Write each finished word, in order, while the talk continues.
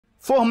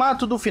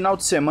Formato do final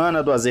de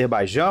semana do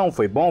Azerbaijão,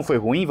 foi bom, foi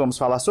ruim, vamos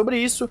falar sobre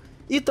isso,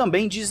 e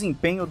também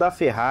desempenho da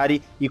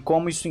Ferrari e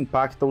como isso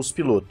impacta os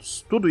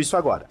pilotos. Tudo isso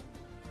agora.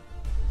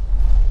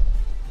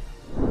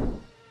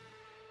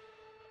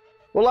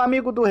 Olá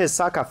amigo do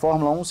Ressaca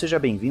Fórmula 1, seja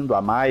bem-vindo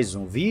a mais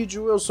um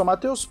vídeo, eu sou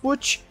Matheus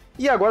Pucci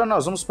e agora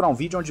nós vamos para um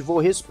vídeo onde vou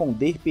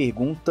responder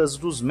perguntas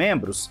dos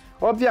membros,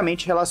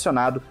 obviamente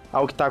relacionado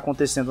ao que está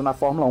acontecendo na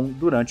Fórmula 1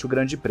 durante o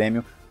Grande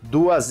Prêmio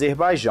do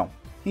Azerbaijão.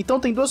 Então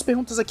tem duas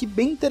perguntas aqui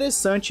bem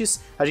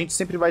interessantes, a gente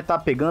sempre vai estar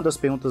pegando as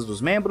perguntas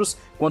dos membros,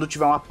 quando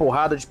tiver uma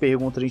porrada de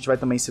perguntas a gente vai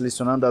também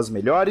selecionando as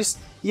melhores,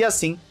 e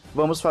assim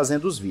vamos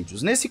fazendo os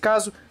vídeos. Nesse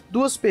caso,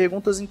 duas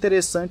perguntas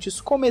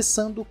interessantes,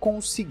 começando com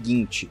o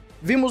seguinte: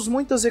 vimos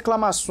muitas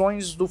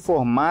reclamações do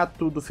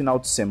formato do final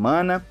de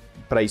semana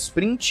para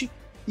sprint,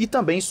 e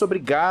também sobre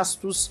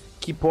gastos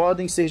que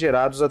podem ser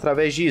gerados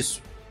através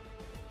disso.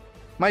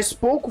 Mas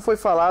pouco foi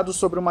falado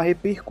sobre uma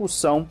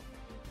repercussão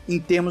em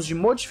termos de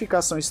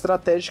modificação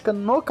estratégica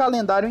no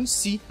calendário em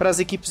si, para as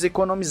equipes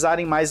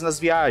economizarem mais nas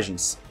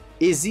viagens.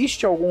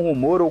 Existe algum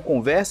rumor ou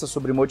conversa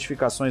sobre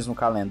modificações no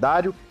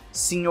calendário,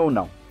 sim ou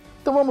não?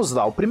 Então vamos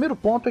lá, o primeiro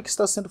ponto é que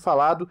está sendo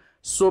falado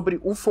sobre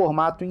o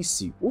formato em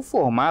si. O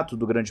formato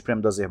do Grande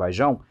Prêmio do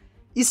Azerbaijão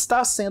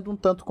está sendo um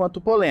tanto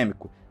quanto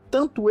polêmico,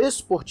 tanto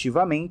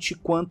esportivamente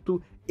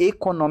quanto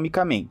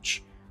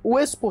economicamente. O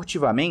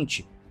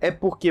esportivamente é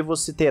porque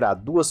você terá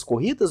duas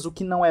corridas, o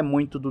que não é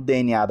muito do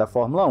DNA da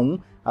Fórmula 1,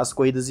 as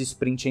corridas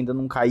sprint ainda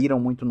não caíram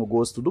muito no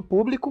gosto do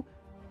público,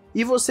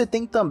 e você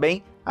tem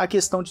também a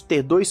questão de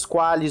ter dois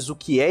qualis, o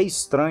que é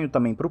estranho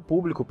também para o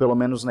público, pelo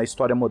menos na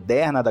história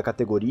moderna da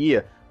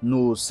categoria,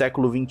 no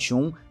século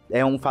XXI,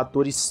 é um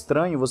fator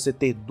estranho você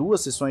ter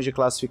duas sessões de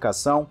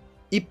classificação,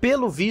 e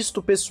pelo visto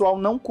o pessoal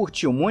não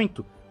curtiu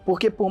muito,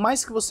 porque por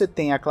mais que você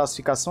tenha a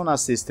classificação na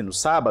sexta e no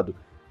sábado,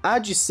 a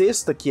de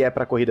sexta, que é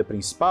para a corrida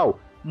principal,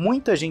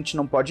 muita gente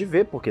não pode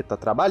ver porque está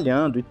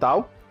trabalhando e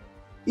tal,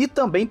 e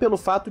também pelo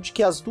fato de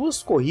que as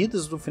duas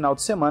corridas do final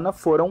de semana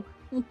foram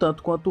um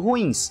tanto quanto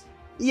ruins.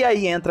 E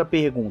aí entra a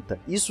pergunta,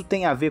 isso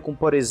tem a ver com,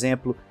 por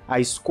exemplo, a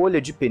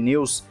escolha de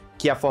pneus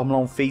que a Fórmula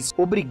 1 fez,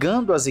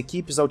 obrigando as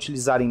equipes a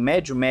utilizarem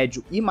médio,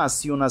 médio e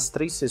macio nas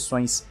três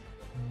sessões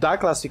da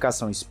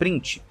classificação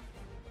sprint?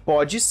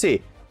 Pode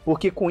ser,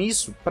 porque com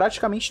isso,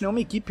 praticamente nenhuma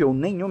equipe ou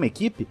nenhuma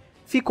equipe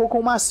ficou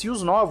com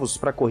macios novos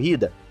para a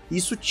corrida.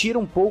 Isso tira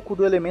um pouco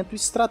do elemento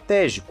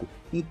estratégico,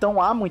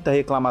 então há muita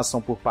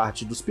reclamação por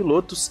parte dos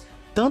pilotos,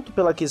 tanto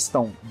pela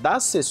questão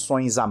das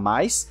sessões a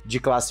mais de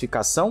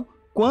classificação,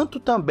 quanto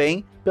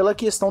também pela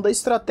questão da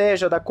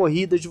estratégia da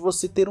corrida, de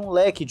você ter um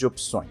leque de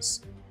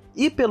opções.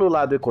 E pelo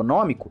lado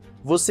econômico,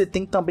 você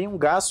tem também um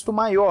gasto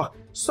maior,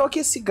 só que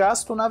esse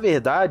gasto, na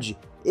verdade,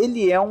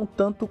 ele é um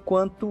tanto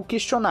quanto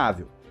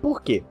questionável.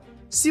 Por quê?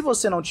 Se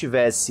você não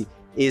tivesse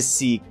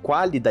esse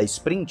quali da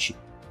sprint,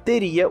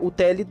 teria o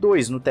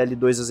TL2. No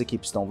TL2 as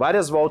equipes dão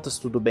várias voltas,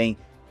 tudo bem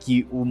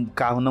que o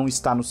carro não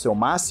está no seu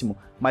máximo,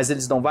 mas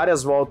eles dão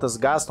várias voltas,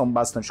 gastam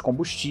bastante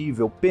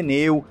combustível,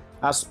 pneu,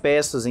 as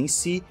peças em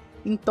si,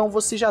 então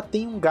você já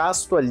tem um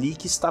gasto ali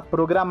que está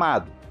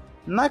programado.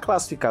 Na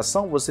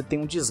classificação você tem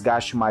um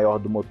desgaste maior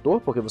do motor,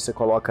 porque você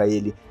coloca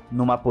ele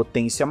numa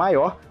potência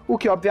maior, o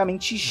que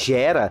obviamente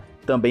gera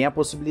também a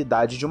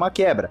possibilidade de uma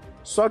quebra.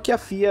 Só que a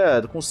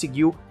FIA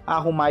conseguiu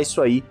arrumar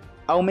isso aí,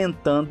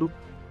 aumentando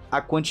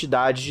a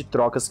quantidade de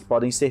trocas que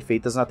podem ser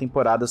feitas na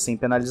temporada sem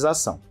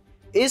penalização.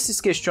 Esses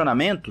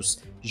questionamentos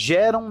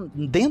geram,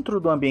 dentro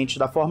do ambiente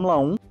da Fórmula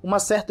 1, uma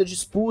certa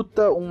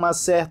disputa, uma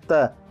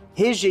certa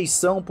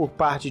rejeição por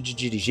parte de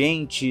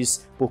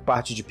dirigentes, por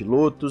parte de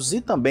pilotos e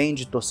também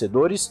de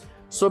torcedores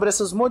sobre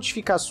essas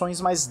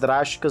modificações mais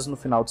drásticas no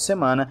final de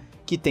semana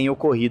que têm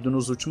ocorrido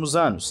nos últimos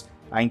anos.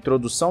 A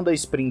introdução da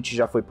sprint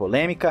já foi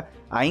polêmica,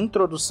 a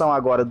introdução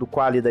agora do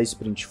quali da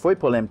sprint foi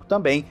polêmico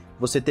também.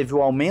 Você teve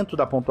o aumento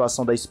da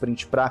pontuação da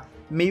sprint para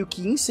meio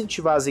que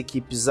incentivar as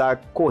equipes a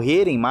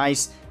correrem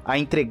mais, a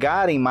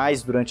entregarem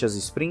mais durante as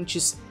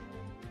sprints.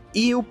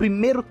 E o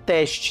primeiro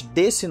teste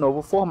desse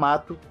novo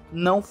formato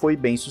não foi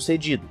bem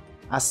sucedido.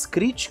 As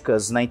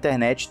críticas na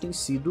internet têm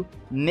sido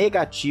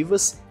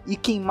negativas e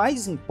quem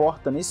mais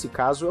importa nesse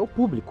caso é o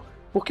público.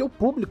 Porque o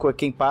público é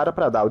quem para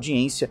dar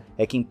audiência,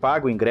 é quem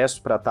paga o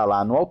ingresso para estar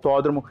lá no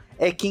autódromo,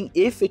 é quem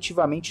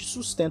efetivamente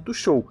sustenta o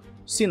show.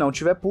 Se não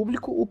tiver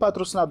público, o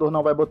patrocinador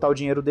não vai botar o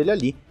dinheiro dele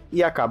ali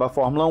e acaba a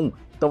Fórmula 1.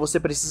 Então você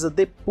precisa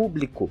de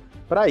público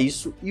para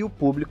isso e o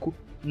público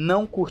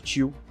não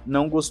curtiu,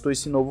 não gostou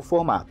desse novo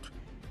formato.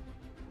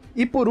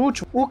 E por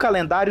último, o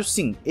calendário,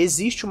 sim,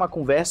 existe uma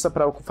conversa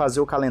para fazer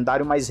o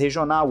calendário mais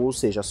regional, ou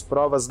seja, as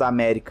provas da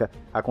América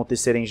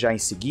acontecerem já em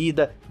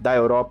seguida, da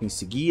Europa em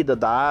seguida,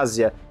 da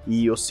Ásia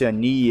e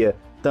Oceania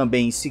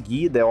também em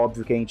seguida. É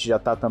óbvio que a gente já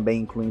está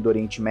também incluindo o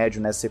Oriente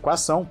Médio nessa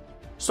equação,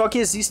 só que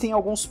existem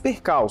alguns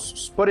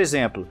percalços. Por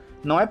exemplo,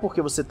 não é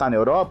porque você está na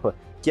Europa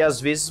que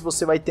às vezes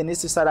você vai ter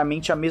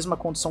necessariamente a mesma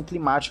condição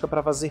climática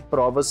para fazer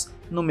provas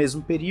no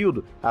mesmo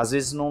período. Às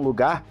vezes num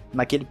lugar,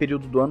 naquele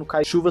período do ano,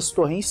 cai chuvas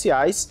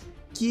torrenciais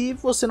que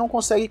você não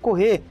consegue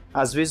correr.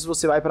 Às vezes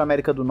você vai para a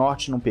América do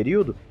Norte num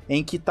período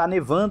em que está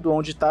nevando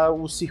onde está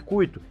o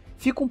circuito.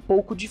 Fica um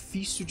pouco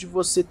difícil de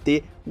você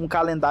ter um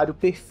calendário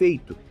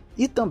perfeito.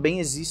 E também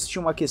existe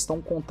uma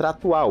questão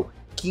contratual,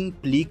 que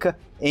implica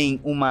em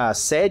uma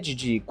sede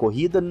de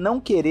corrida não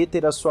querer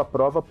ter a sua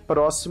prova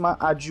próxima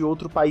à de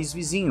outro país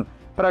vizinho,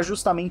 para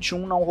justamente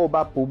um não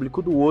roubar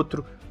público do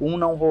outro, um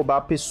não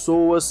roubar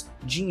pessoas,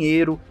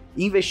 dinheiro,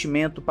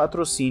 investimento,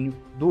 patrocínio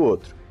do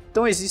outro.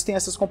 Então existem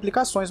essas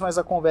complicações, mas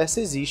a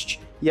conversa existe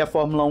e a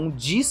Fórmula 1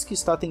 diz que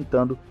está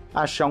tentando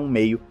achar um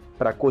meio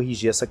para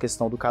corrigir essa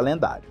questão do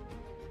calendário.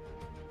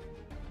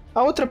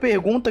 A outra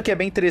pergunta que é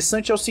bem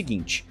interessante é o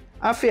seguinte: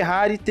 a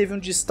Ferrari teve um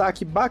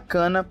destaque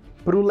bacana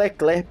para o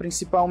Leclerc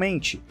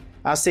principalmente,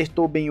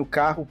 acertou bem o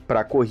carro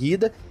para a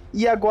corrida,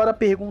 e agora a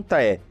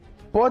pergunta é: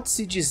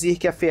 pode-se dizer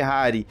que a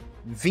Ferrari,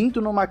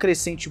 vindo numa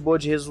crescente boa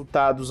de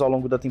resultados ao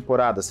longo da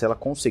temporada, se ela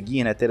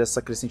conseguir, né, ter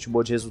essa crescente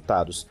boa de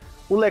resultados,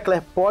 o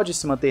Leclerc pode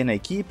se manter na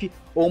equipe,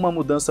 ou uma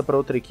mudança para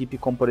outra equipe,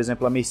 como por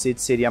exemplo a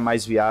Mercedes, seria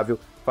mais viável,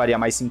 faria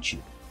mais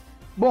sentido?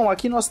 Bom,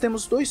 aqui nós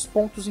temos dois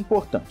pontos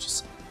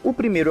importantes. O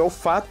primeiro é o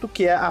fato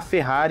que é a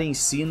Ferrari em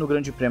si no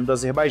Grande Prêmio do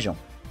Azerbaijão,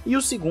 e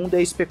o segundo é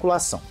a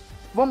especulação.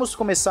 Vamos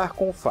começar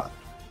com o fato.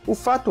 O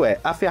fato é,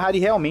 a Ferrari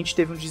realmente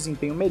teve um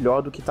desempenho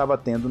melhor do que estava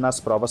tendo nas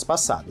provas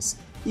passadas.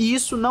 E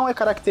isso não é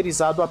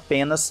caracterizado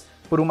apenas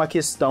por uma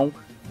questão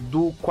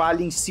do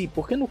quali em si,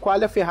 porque no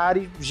quali a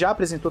Ferrari já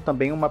apresentou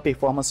também uma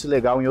performance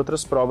legal em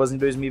outras provas em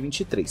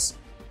 2023.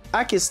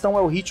 A questão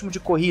é o ritmo de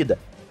corrida.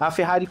 A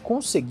Ferrari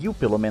conseguiu,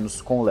 pelo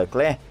menos com o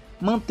Leclerc,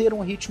 manter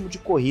um ritmo de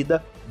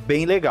corrida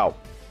bem legal.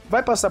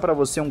 Vai passar para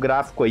você um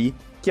gráfico aí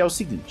que é o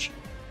seguinte: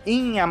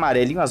 em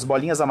amarelinho, as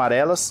bolinhas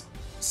amarelas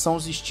são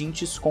os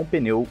stints com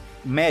pneu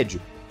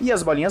médio e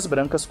as bolinhas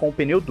brancas com o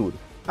pneu duro.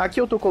 Aqui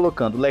eu estou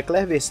colocando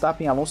Leclerc,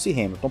 Verstappen, Alonso e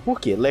Hamilton. Por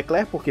quê?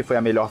 Leclerc porque foi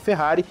a melhor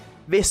Ferrari,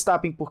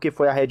 Verstappen porque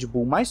foi a Red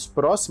Bull mais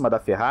próxima da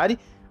Ferrari,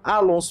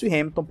 Alonso e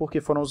Hamilton porque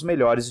foram os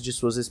melhores de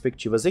suas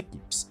respectivas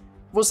equipes.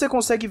 Você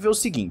consegue ver o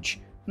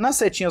seguinte: nas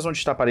setinhas onde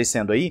está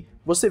aparecendo aí,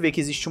 você vê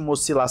que existe uma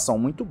oscilação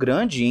muito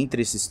grande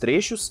entre esses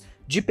trechos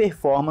de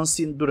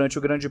performance durante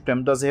o Grande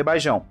Prêmio do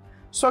Azerbaijão.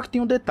 Só que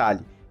tem um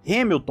detalhe: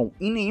 Hamilton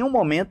em nenhum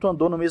momento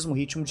andou no mesmo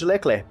ritmo de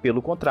Leclerc,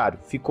 pelo contrário,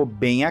 ficou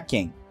bem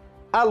aquém.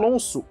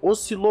 Alonso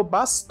oscilou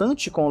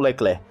bastante com o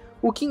Leclerc,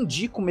 o que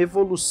indica uma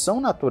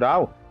evolução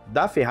natural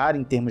da Ferrari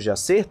em termos de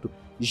acerto,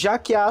 já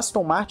que a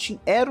Aston Martin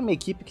era uma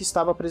equipe que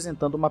estava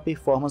apresentando uma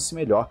performance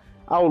melhor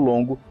ao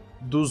longo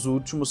dos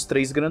últimos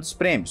 3 grandes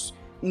prêmios.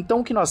 Então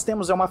o que nós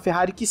temos é uma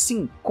Ferrari que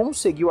sim,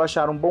 conseguiu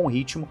achar um bom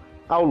ritmo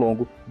ao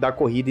longo da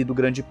corrida e do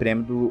Grande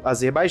Prêmio do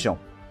Azerbaijão.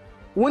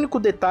 O único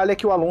detalhe é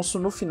que o Alonso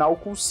no final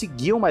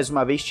conseguiu mais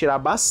uma vez tirar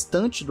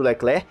bastante do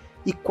Leclerc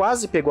e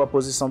quase pegou a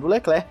posição do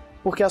Leclerc,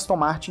 porque a Aston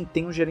Martin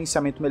tem um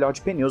gerenciamento melhor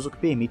de pneus, o que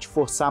permite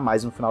forçar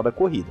mais no final da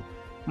corrida.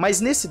 Mas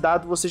nesse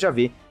dado você já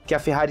vê que a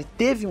Ferrari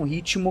teve um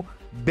ritmo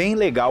bem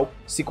legal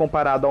se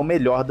comparado ao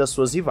melhor das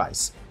suas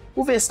rivais.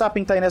 O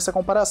Verstappen está aí nessa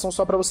comparação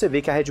só para você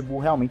ver que a Red Bull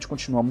realmente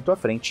continua muito à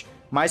frente,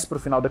 mas pro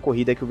final da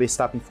corrida é que o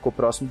Verstappen ficou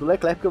próximo do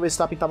Leclerc, porque o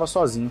Verstappen estava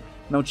sozinho,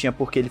 não tinha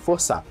por que ele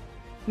forçar.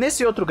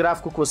 Nesse outro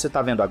gráfico que você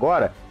está vendo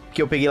agora,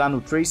 que eu peguei lá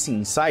no Tracing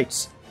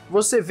Insights,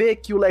 você vê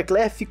que o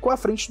Leclerc ficou à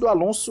frente do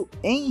Alonso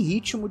em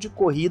ritmo de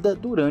corrida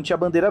durante a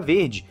bandeira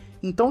verde.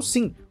 Então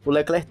sim, o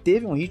Leclerc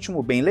teve um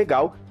ritmo bem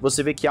legal,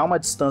 você vê que há uma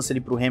distância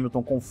ali para o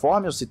Hamilton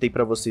conforme eu citei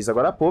para vocês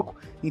agora há pouco,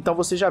 então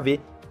você já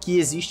vê que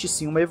existe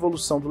sim uma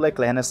evolução do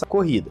Leclerc nessa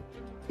corrida.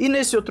 E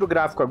nesse outro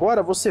gráfico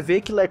agora, você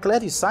vê que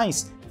Leclerc e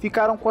Sainz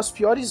ficaram com as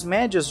piores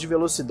médias de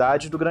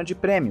velocidade do Grande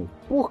Prêmio.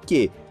 Por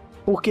quê?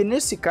 Porque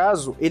nesse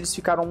caso, eles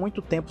ficaram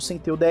muito tempo sem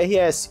ter o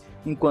DRS,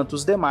 enquanto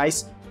os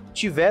demais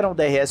tiveram o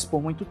DRS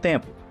por muito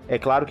tempo. É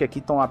claro que aqui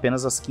estão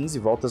apenas as 15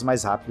 voltas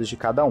mais rápidas de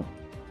cada um.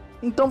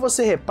 Então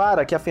você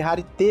repara que a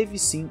Ferrari teve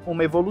sim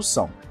uma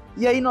evolução.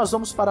 E aí nós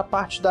vamos para a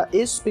parte da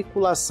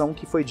especulação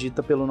que foi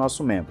dita pelo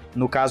nosso membro,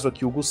 no caso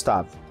aqui o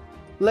Gustavo.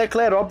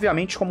 Leclerc,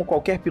 obviamente, como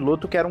qualquer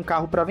piloto, quer um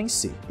carro para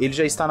vencer. Ele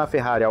já está na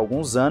Ferrari há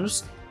alguns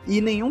anos e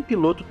nenhum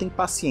piloto tem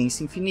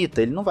paciência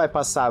infinita. Ele não vai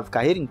passar a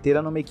carreira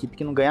inteira numa equipe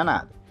que não ganha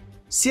nada.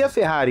 Se a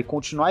Ferrari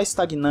continuar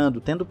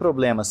estagnando, tendo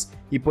problemas,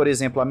 e por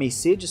exemplo a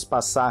Mercedes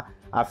passar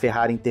a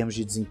Ferrari em termos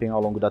de desempenho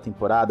ao longo da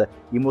temporada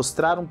e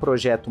mostrar um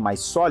projeto mais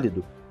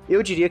sólido,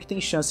 eu diria que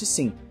tem chance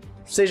sim.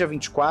 Seja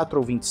 24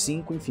 ou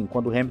 25, enfim,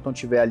 quando o Hamilton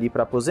estiver ali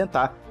para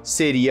aposentar,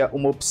 seria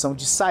uma opção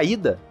de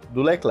saída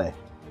do Leclerc.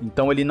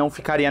 Então ele não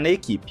ficaria na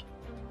equipe.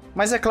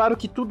 Mas é claro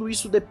que tudo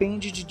isso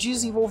depende de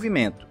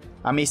desenvolvimento.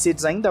 A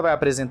Mercedes ainda vai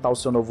apresentar o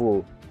seu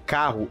novo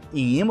carro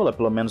em Imola,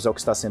 pelo menos é o que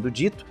está sendo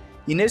dito,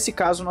 e nesse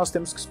caso nós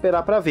temos que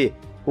esperar para ver,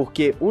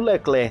 porque o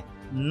Leclerc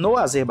no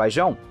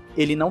Azerbaijão,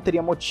 ele não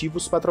teria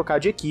motivos para trocar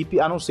de equipe,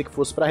 a não ser que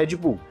fosse para a Red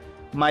Bull.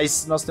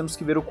 Mas nós temos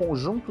que ver o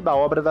conjunto da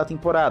obra da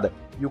temporada,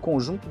 e o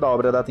conjunto da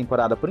obra da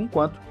temporada, por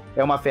enquanto,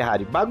 é uma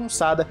Ferrari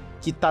bagunçada,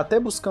 que está até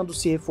buscando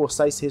se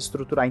reforçar e se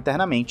reestruturar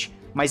internamente,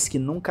 mas que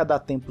nunca dá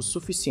tempo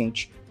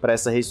suficiente para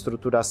essa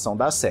reestruturação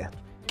dar certo,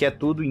 que é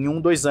tudo em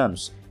 1, 2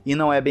 anos, e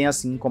não é bem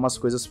assim como as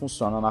coisas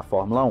funcionam na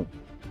Fórmula 1.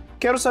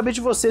 Quero saber de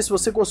você se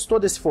você gostou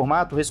desse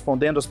formato,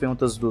 respondendo as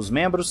perguntas dos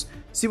membros.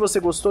 Se você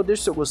gostou,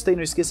 deixe seu gostei,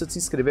 não esqueça de se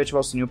inscrever e ativar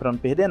o sininho para não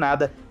perder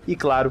nada. E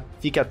claro,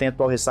 fique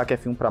atento ao Ressaca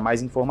F1 para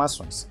mais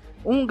informações.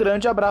 Um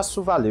grande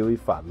abraço, valeu e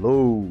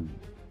falou!